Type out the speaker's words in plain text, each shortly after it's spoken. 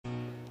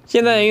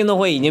现在的运动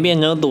会已经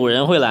变成堵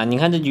人会了，你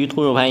看这局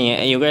徒手攀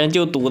岩，有个人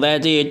就堵在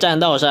这栈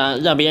道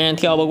上，让别人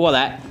跳不过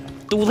来，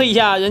堵他一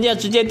下，人家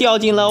直接掉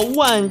进了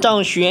万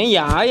丈悬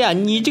崖呀！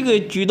你这个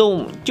举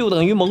动就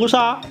等于谋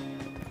杀。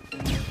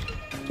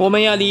我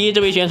们要离这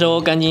位选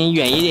手赶紧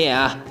远一点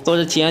啊！坐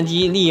着起降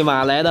机立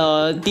马来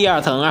到第2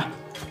层啊！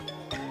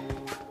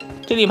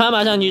这里攀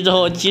爬上去之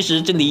后，其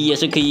实这里也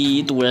是可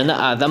以堵人的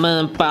啊！咱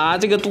们把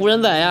这个堵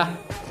人仔啊，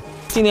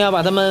尽量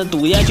把他们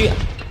堵下去。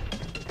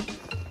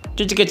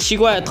就这个奇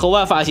怪头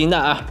发发型的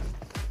啊，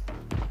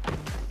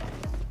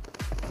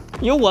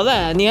有我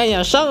在，你还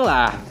想上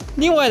来？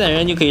另外的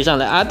人就可以上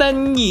来啊，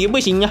但你不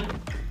行啊！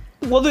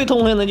我最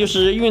痛恨的就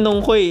是运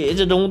动会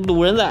这种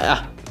堵人仔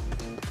啊，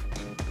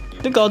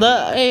这搞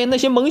得那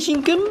些萌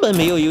新根本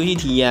没有游戏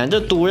体验，这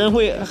堵人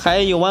会还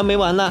有完没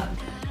完呢？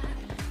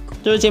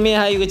就是前面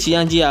还有个起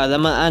降机啊，咱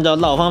们按照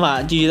老方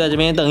法继续在这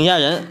边等一下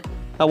人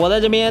啊，我在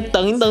这边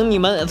等一等你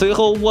们，随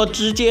后我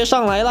直接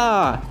上来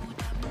啦。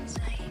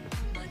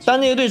当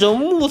这个对手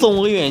目送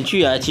我远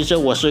去啊，其实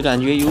我是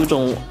感觉有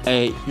种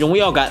荣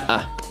耀感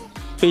啊，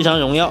非常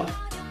荣耀。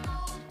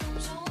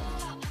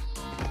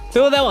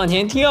最后再往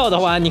前跳的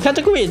话，你看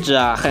这个位置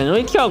啊，很容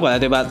易跳过来，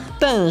对吧？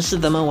但是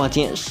咱们往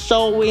前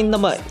稍微那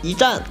么一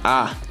站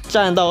啊，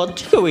站到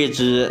这个位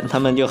置，他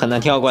们就很难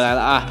跳过来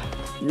了啊。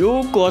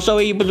如果稍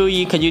微一不注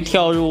意，可就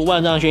跳入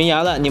万丈悬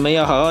崖了。你们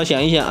要好好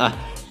想一想啊！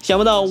想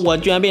不到我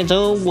居然变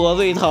成我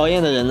最讨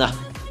厌的人了。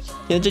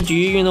现在这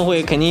局运动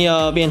会肯定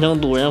要变成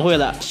堵人会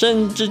了，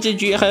甚至这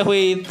局还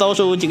会遭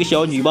受几个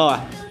小举报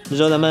啊！你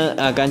说咱们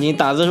赶紧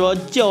打字说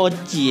叫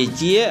姐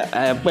姐，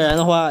不然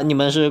的话你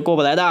们是过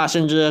不来的，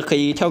甚至可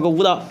以跳个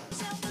舞蹈。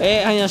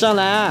还想上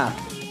来啊？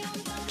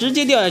直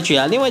接掉下去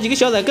啊！另外几个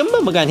小仔根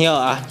本不敢跳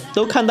啊，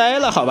都看呆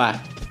了，好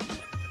吧？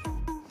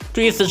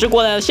注意此时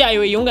过来的下一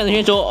位勇敢的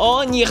选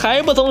手你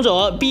还不松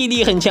手，臂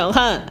力很强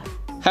悍，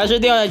还是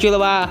掉下去了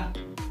吧？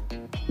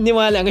另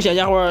外2个小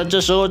家伙这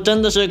时候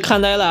真的是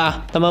看呆了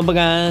啊，他们不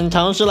敢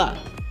尝试了。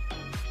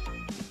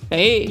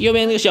右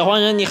边这个小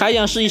黄人，你还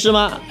想试一试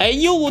吗？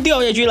又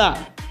掉下去了，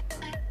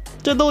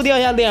这都掉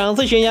下2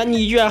次悬崖，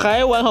你居然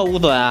还完好无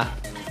损啊？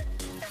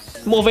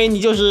莫非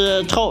你就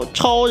是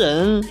超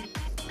人？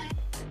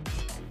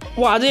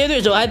哇，这些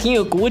对手还挺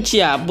有骨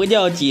气啊，不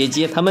叫姐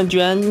姐，他们居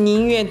然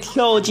宁愿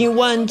跳进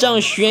万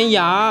丈悬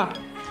崖，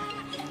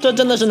这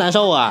真的是难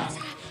受啊！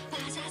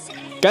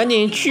赶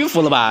紧屈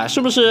服了吧，是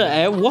不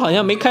是？我好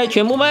像没开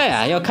全部麦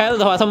啊，要开了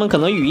的话他们可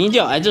能语音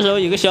叫。这时候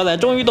有个小仔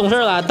终于懂事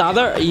了，打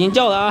字已经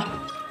叫了啊。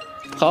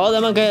好，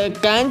咱们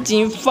赶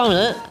紧放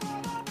人，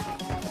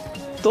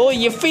都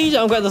以非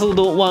常快的速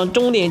度往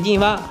终点进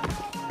发。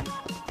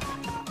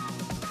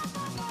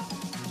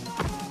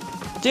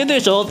这些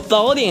对手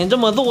早点这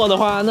么做的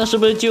话，那是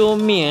不是就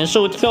免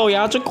受跳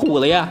崖之苦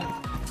了呀？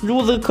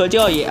孺子可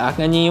教也啊！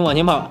赶紧往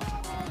前跑，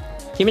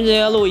前面这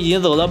条路已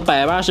经走了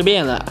180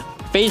遍了，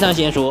非常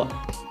娴熟。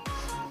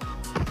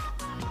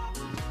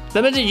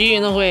咱们这局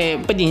运动会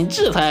不仅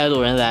制裁了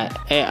堵人仔，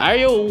而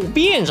又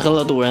变成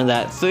了堵人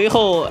仔，随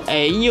后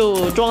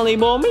又装了一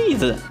波妹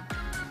子，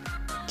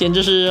简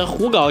直是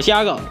胡搞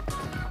瞎搞。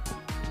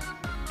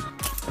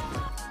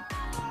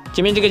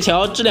前面这个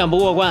桥质量不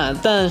过关，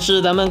但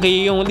是咱们可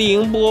以用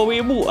凌波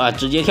微步啊，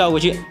直接跳过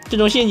去，这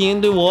种陷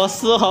阱对我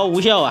丝毫无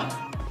效啊。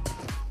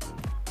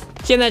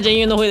现在这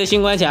运动会的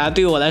新关卡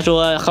对我来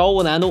说毫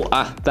无难度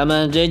啊，咱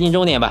们直接进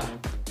终点吧。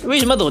为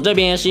什么走这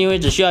边？是因为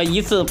只需要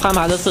1次攀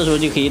爬的次数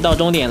就可以到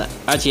终点了，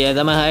而且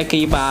咱们还可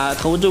以把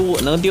投掷物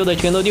能丢的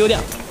全都丢掉。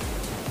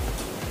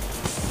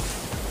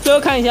最后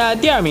看一下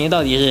第2名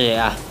到底是谁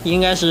啊？应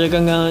该是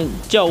刚刚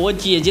叫我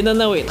姐姐的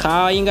那位，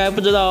他应该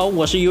不知道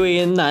我是一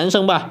位男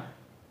生吧？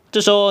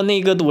这时候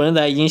那个堵人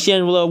仔已经陷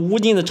入了无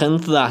尽的沉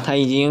思啊，他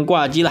已经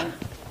挂机了，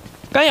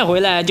刚想回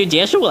来就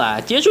结束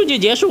了，结束就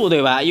结束，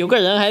对吧？有个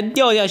人还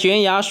掉下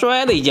悬崖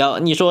摔了一跤，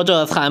你说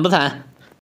这惨不惨？